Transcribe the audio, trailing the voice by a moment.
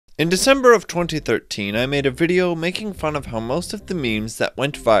In December of 2013, I made a video making fun of how most of the memes that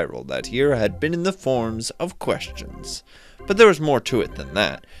went viral that year had been in the forms of questions. But there was more to it than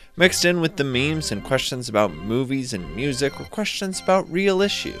that. Mixed in with the memes and questions about movies and music were questions about real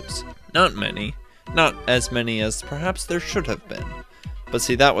issues. Not many. Not as many as perhaps there should have been. But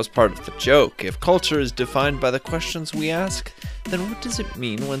see, that was part of the joke. If culture is defined by the questions we ask, then what does it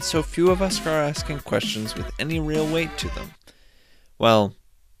mean when so few of us are asking questions with any real weight to them? Well,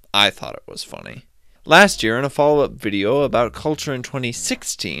 I thought it was funny. Last year, in a follow-up video about culture in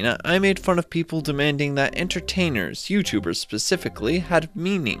 2016, I made fun of people demanding that entertainers, YouTubers specifically, had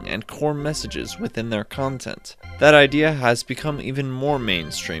meaning and core messages within their content. That idea has become even more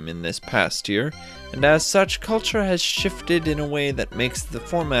mainstream in this past year, and as such, culture has shifted in a way that makes the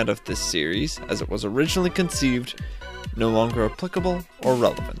format of this series, as it was originally conceived, no longer applicable or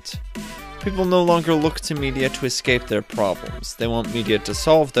relevant. People no longer look to media to escape their problems. They want media to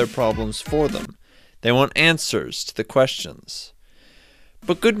solve their problems for them. They want answers to the questions.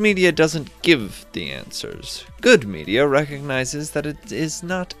 But good media doesn't give the answers. Good media recognizes that it is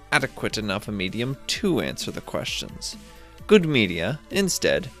not adequate enough a medium to answer the questions. Good media,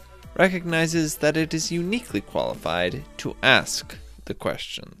 instead, recognizes that it is uniquely qualified to ask the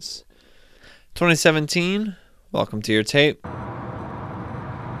questions. 2017, welcome to your tape.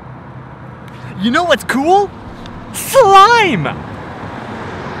 You know what's cool? Slime!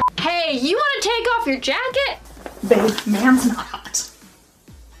 Hey, you want to take off your jacket? Babe, man's not hot.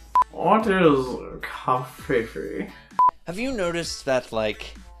 What is coffee? Have you noticed that,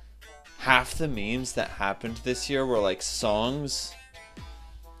 like, half the memes that happened this year were, like, songs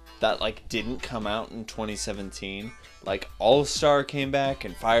that, like, didn't come out in 2017? Like, All-Star came back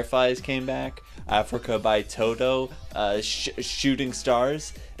and Fireflies came back. Africa by Toto, Shooting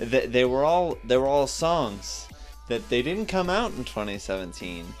Stars. They were all songs that they didn't come out in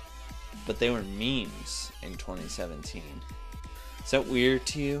 2017, but they were memes in 2017. Is that weird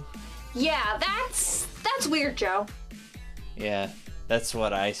to you? Yeah, that's weird, Joe. Yeah, that's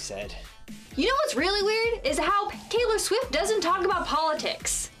what I said. You know what's really weird is how Taylor Swift doesn't talk about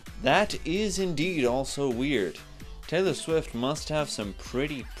politics. That is indeed also weird. Taylor Swift must have some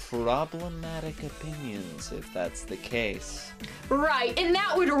pretty problematic opinions if that's the case. Right, and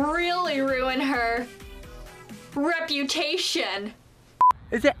that would really ruin her reputation.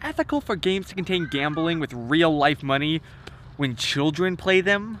 Is it ethical for games to contain gambling with real-life money when children play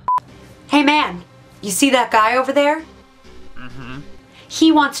them? Hey man, you see that guy over there? Mm-hmm. He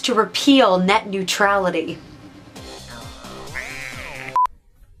wants to repeal net neutrality.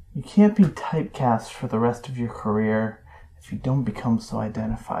 You can't be typecast for the rest of your career if you don't become so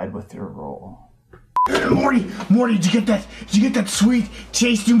identified with your role. Morty, did you get that sweet,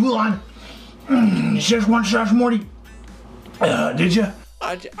 tasty Mulan? Szechuan sauce, Morty. Did you?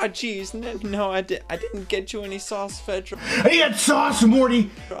 Geez, no, I didn't get you any sauce, Fedra. I need that sauce,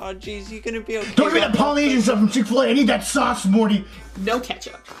 Morty. Geez, you gonna be okay? Don't give me that Polynesian stuff from Chick-fil-A. I need that sauce, Morty. No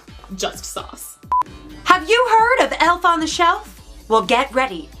ketchup, just sauce. Have you heard of Elf on the Shelf? Well, get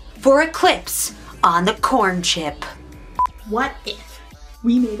ready for Eclipse on the corn chip. What if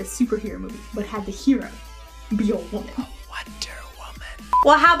we made a superhero movie but had the hero be a woman? Wonder Woman.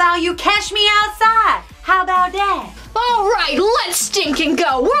 Well, how about you catch me outside? How about that? Alright, let's stinking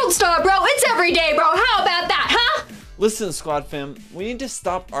go. World Star, bro. It's every day, bro. How about that, huh? Listen, Squad Fam, we need to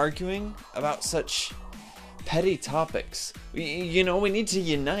stop arguing about such petty topics. We need to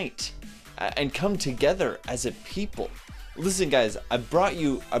unite and come together as a people. Listen, guys, I brought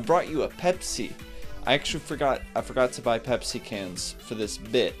you a Pepsi. I actually forgot to buy Pepsi cans for this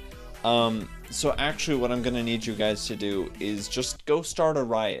bit. So actually what I'm gonna need you guys to do is just go start a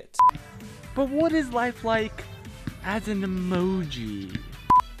riot. But what is life like as an emoji?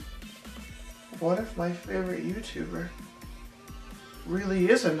 What if my favorite YouTuber really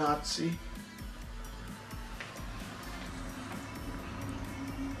is a Nazi?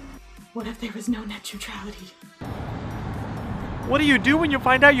 What if there was no net neutrality? What do you do when you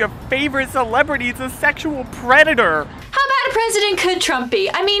find out your favorite celebrity is a sexual predator? How bad a president could Trump be?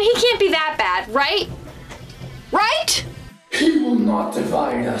 I mean, he can't be that bad, right? Right? He will not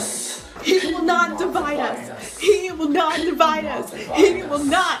divide us. He will not divide us. He will not divide us. He will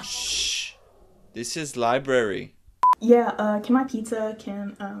not. Shh. This is library. Yeah, can my pizza,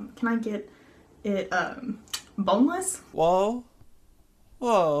 can I get it, boneless? Whoa.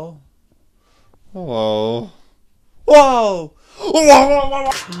 Whoa. Whoa. Whoa!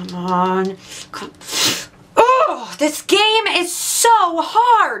 Come on. Oh, this game is so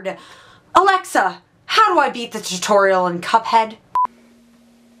hard! Alexa, how do I beat the tutorial in Cuphead?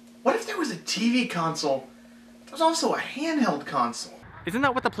 What if there was a TV console? There was also a handheld console. Isn't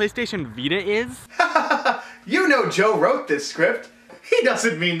that what the PlayStation Vita is? You know Joe wrote this script. He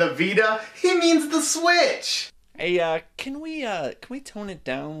doesn't mean the Vita, he means the Switch. Hey, can we tone it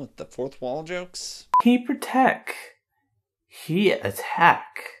down with the fourth wall jokes? He protect. He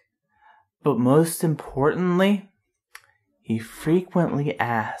attack. But most importantly, he frequently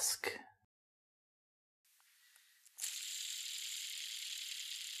ask.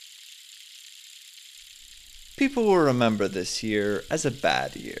 People will remember this year as a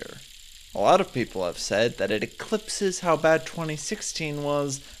bad year. A lot of people have said that it eclipses how bad 2016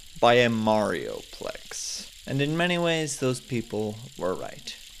 was by a Marioplex. And in many ways, those people were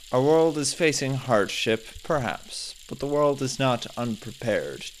right. Our world is facing hardship, perhaps, but the world is not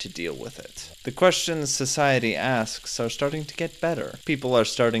unprepared to deal with it. The questions society asks are starting to get better. People are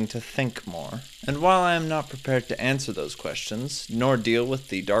starting to think more. And while I am not prepared to answer those questions, nor deal with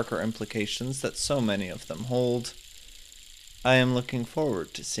the darker implications that so many of them hold, I am looking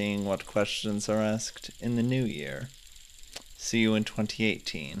forward to seeing what questions are asked in the new year. See you in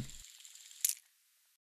 2018.